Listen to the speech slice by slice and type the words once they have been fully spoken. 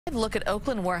Look at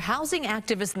Oakland, where housing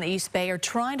activists in the East Bay are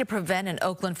trying to prevent an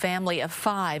Oakland family of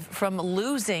 5 from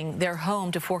losing their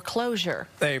home to foreclosure.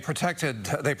 They protested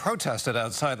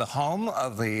outside the home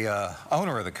of the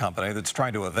owner of the company that's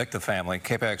trying to evict the family.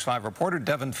 KPIX 5 reporter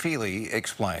Devin Feely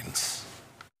explains.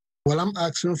 Well, I'm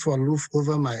asking for a roof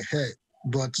over my head,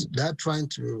 but they're trying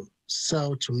to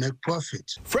sell to make profit.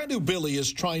 Fred Billy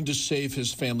is trying to save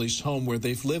his family's home where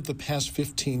they've lived the past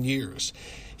 15 years.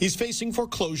 He's facing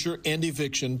foreclosure and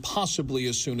eviction possibly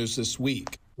as soon as this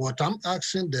week. What I'm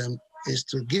asking them is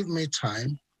to give me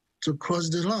time to close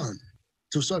the loan,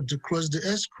 to close the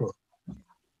escrow,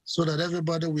 so that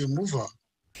everybody will move on.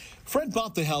 Fred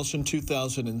bought the house in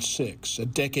 2006. A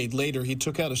decade later, he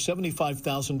took out a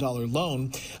 $75,000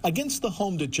 loan against the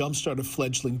home to jumpstart a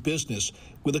fledgling business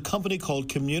with a company called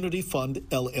Community Fund,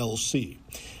 LLC.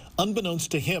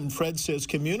 Unbeknownst to him, Fred says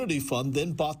Community Fund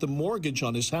then bought the mortgage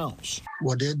on his house.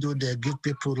 What they do, they give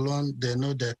people loan they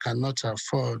know they cannot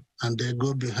afford, and they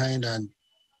go behind and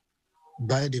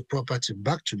buy the property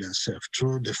back to themselves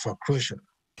through the foreclosure.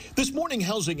 This morning,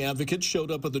 housing advocates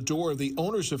showed up at the door of the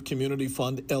owners of Community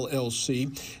Fund,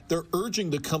 LLC. They're urging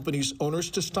the company's owners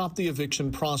to stop the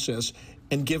eviction process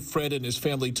and give Fred and his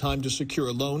family time to secure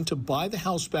a loan to buy the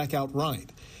house back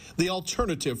outright. The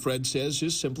alternative, Fred says,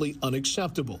 is simply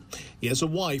unacceptable. He has a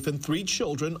wife and 3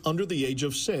 children under the age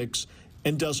of 6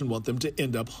 and doesn't want them to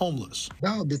end up homeless.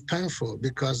 That would be painful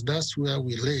because that's where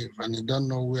we live, and we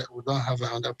don't have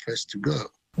another place to go.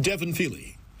 Devin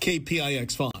Feely,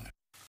 KPIX 5.